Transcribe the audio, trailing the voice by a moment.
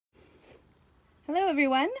Hello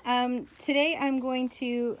everyone. Today I'm going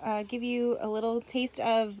to give you a little taste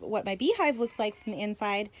of what my beehive looks like from the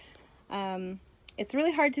inside. It's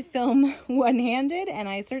really hard to film one-handed, and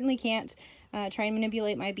I certainly can't try and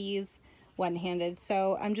manipulate my bees one-handed.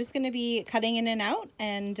 So I'm just going to be cutting in and out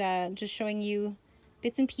and just showing you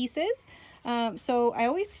bits and pieces. So I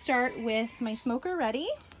always start with my smoker ready.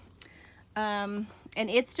 And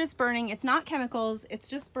it's just burning. It's not chemicals. It's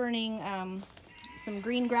just burning some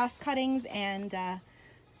green grass cuttings and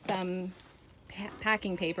some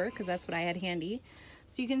packing paper, because that's what I had handy.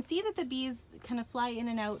 So you can see that the bees kind of fly in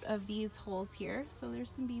and out of these holes here. So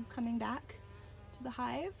there's some bees coming back to the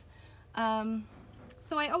hive.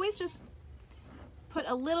 So I always just put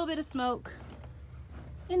a little bit of smoke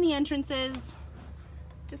in the entrances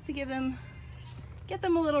just to get them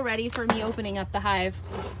a little ready for me opening up the hive.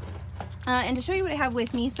 And to show you what I have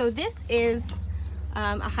with me, so this is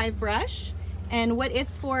a hive brush. And what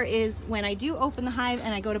it's for is when I do open the hive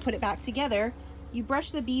and I go to put it back together, you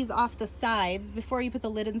brush the bees off the sides before you put the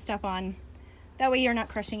lid and stuff on. That way you're not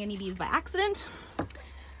crushing any bees by accident.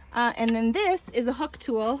 And then this is a hook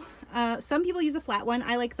tool. Some people use a flat one.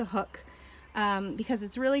 I like the hook because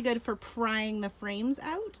it's really good for prying the frames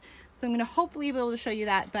out. So I'm going to hopefully be able to show you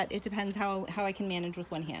that, but it depends how I can manage with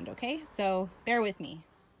one hand, okay? So bear with me.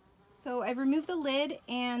 So I've removed the lid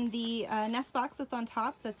and the nest box that's on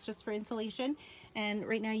top. That's just for insulation. And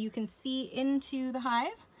right now you can see into the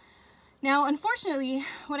hive. Now, unfortunately,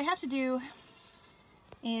 what I have to do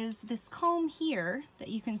is this comb here that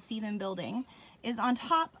you can see them building is on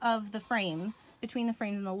top of the frames, between the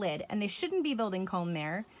frames and the lid, and they shouldn't be building comb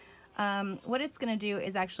there. What it's gonna do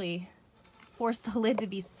is actually force the lid to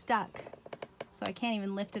be stuck. So I can't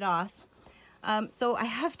even lift it off. So I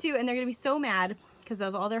have to, and they're gonna be so mad because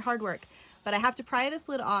of all their hard work, but I have to pry this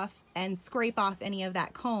lid off and scrape off any of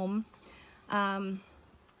that comb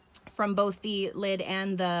from both the lid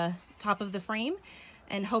and the top of the frame,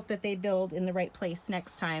 and hope that they build in the right place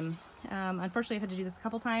next time. Unfortunately, I've had to do this a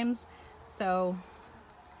couple times, so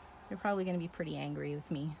they're probably going to be pretty angry with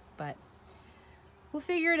me, but we'll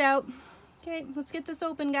figure it out. Okay, let's get this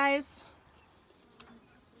open, guys.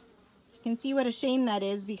 So you can see what a shame that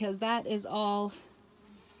is, because that is all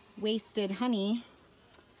wasted honey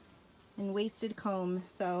and wasted comb,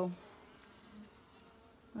 so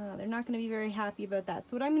they're not going to be very happy about that.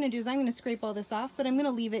 So what I'm going to do is I'm going to scrape all this off, but I'm going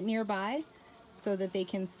to leave it nearby so that they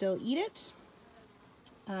can still eat it.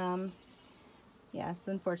 Yeah, it's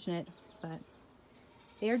unfortunate, but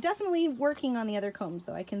they are definitely working on the other combs,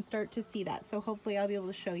 though. I can start to see that, so hopefully I'll be able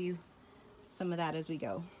to show you some of that as we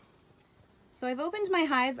go. So I've opened my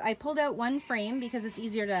hive. I pulled out one frame because it's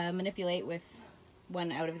easier to manipulate with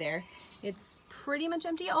one out of there. It's pretty much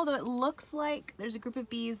empty, although it looks like there's a group of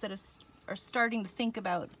bees that are starting to think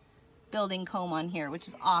about building comb on here, which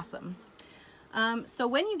is awesome. So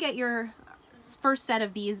when you get your first set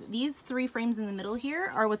of bees, these three frames in the middle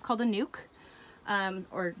here are what's called a nuke,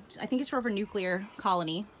 or I think it's short for nuclear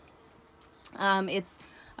colony. It's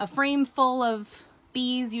a frame full of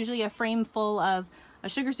bees, usually a frame full of a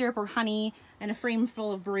sugar syrup or honey, and a frame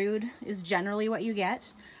full of brood is generally what you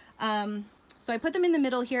get. So I put them in the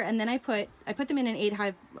middle here, and then I put them in an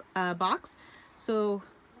 8-hive box. So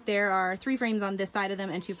there are 3 frames on this side of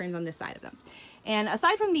them and 2 frames on this side of them. And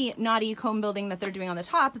aside from the naughty comb building that they're doing on the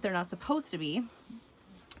top that they're not supposed to be,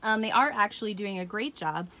 they are actually doing a great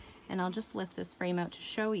job. And I'll just lift this frame out to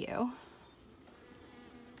show you.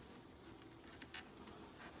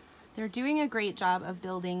 They're doing a great job of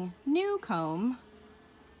building new comb.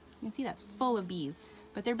 You can see that's full of bees,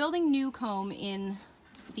 but they're building new comb in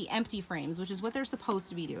the empty frames, which is what they're supposed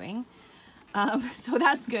to be doing. So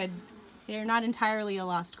that's good. They're not entirely a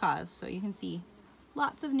lost cause. So you can see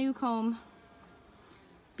lots of new comb,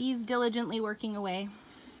 bees diligently working away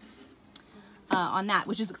on that,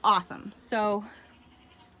 which is awesome. So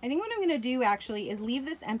I think what I'm going to do actually is leave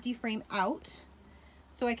this empty frame out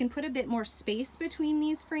so I can put a bit more space between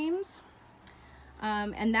these frames.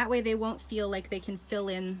 And that way they won't feel like they can fill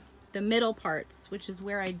in the middle parts, which is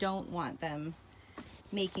where I don't want them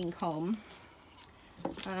making comb.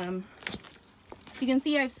 You can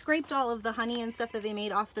see I've scraped all of the honey and stuff that they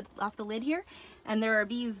made off the lid here, and there are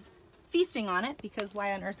bees feasting on it, because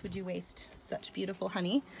why on earth would you waste such beautiful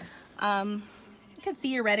honey? You could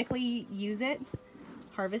theoretically use it,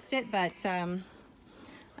 harvest it, but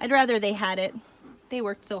I'd rather they had it. They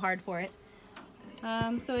worked so hard for it.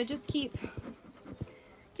 So I just keep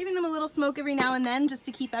giving them a little smoke every now and then just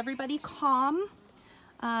to keep everybody calm.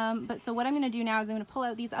 But so what I'm going to do now is I'm going to pull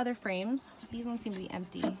out these other frames. These ones seem to be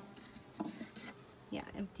empty. Yeah,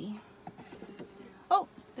 empty. Oh,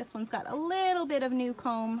 this one's got a little bit of new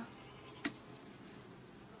comb.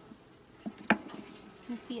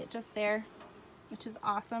 can see it just there, which is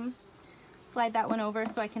awesome. Slide that one over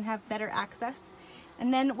so I can have better access.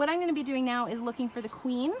 And then what I'm going to be doing now is looking for the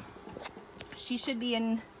queen. She should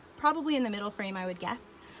be probably in the middle frame, I would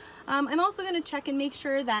guess. I'm also going to check and make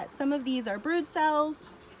sure that some of these are brood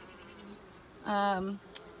cells.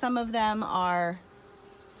 Some of them are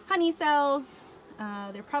honey cells.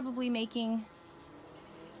 They're probably making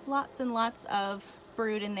lots and lots of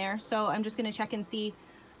brood in there. So I'm just going to check and see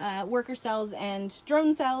worker cells and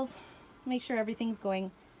drone cells. Make sure everything's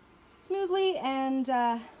going smoothly, and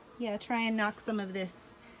yeah, try and knock some of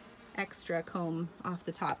this extra comb off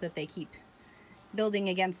the top that they keep building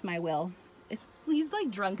against my will. It's these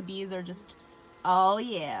like drunk bees are just, oh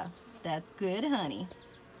yeah, that's good honey.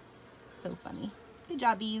 So funny. Good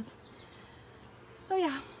job, bees. So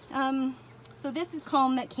yeah, so this is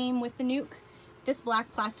comb that came with the nuke. This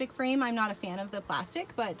black plastic frame, I'm not a fan of the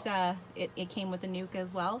plastic, but it came with the nuke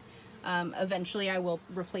as well. Eventually I will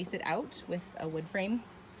replace it out with a wood frame.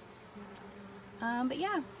 But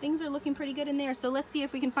yeah, things are looking pretty good in there. So let's see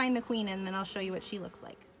if we can find the queen, and then I'll show you what she looks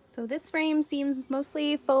like. So this frame seems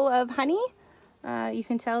mostly full of honey. You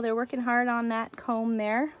can tell they're working hard on that comb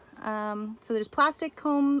there. So there's plastic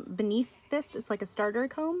comb beneath this. It's like a starter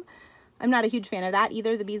comb. I'm not a huge fan of that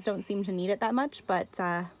either. The bees don't seem to need it that much, but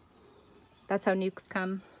that's how nukes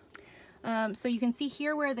come. So you can see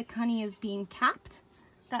here where the honey is being capped.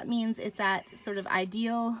 That means it's at sort of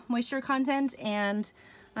ideal moisture content, and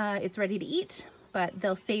it's ready to eat, but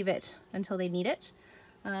they'll save it until they need it.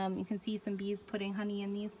 You can see some bees putting honey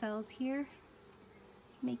in these cells here,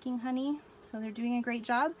 making honey. So they're doing a great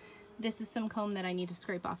job. This is some comb that I need to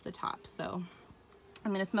scrape off the top. So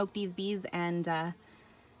I'm gonna smoke these bees and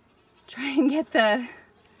try and get the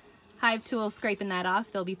hive tool scraping that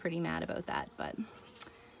off. They'll be pretty mad about that, but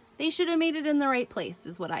they should have made it in the right place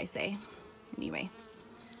is what I say. Anyway,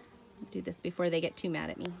 I'll do this before they get too mad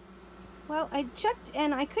at me. Well, I checked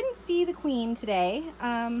and I couldn't see the queen today.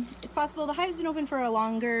 It's possible the hive's been open for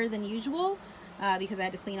longer than usual because I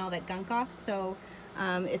had to clean all that gunk off. So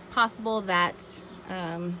it's possible that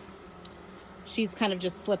she's kind of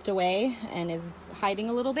just slipped away and is hiding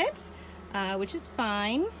a little bit, which is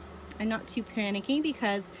fine. I'm not too panicky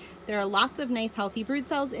because there are lots of nice healthy brood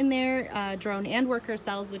cells in there, drone and worker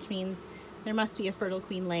cells, which means there must be a fertile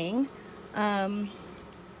queen laying.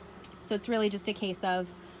 So it's really just a case of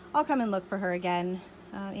I'll come and look for her again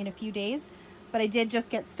in a few days. But I did just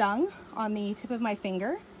get stung on the tip of my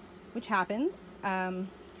finger, which happens.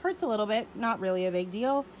 Hurts a little bit, not really a big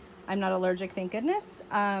deal. I'm not allergic, thank goodness.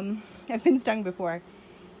 I've been stung before.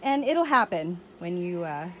 And it'll happen when you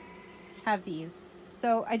have these.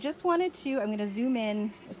 So I just wanted to, I'm gonna zoom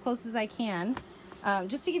in as close as I can,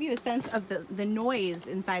 just to give you a sense of the noise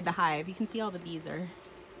inside the hive. You can see all the bees are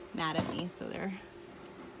mad at me, so they're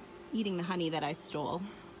eating the honey that I stole,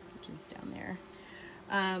 which is down there.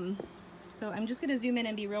 So I'm just gonna zoom in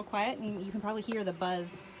and be real quiet, and you can probably hear the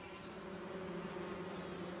buzz.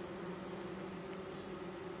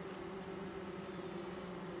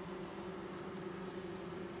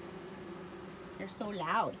 They're so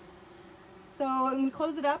loud. So I'm gonna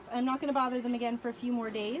close it up. I'm not gonna bother them again for a few more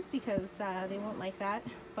days because they won't like that,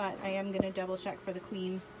 but I am gonna double check for the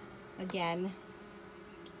queen again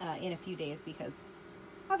in a few days because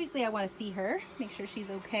obviously I want to see her, make sure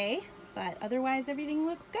she's okay, but otherwise everything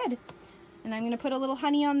looks good. And I'm gonna put a little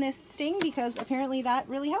honey on this sting because apparently that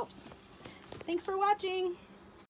really helps. Thanks for watching.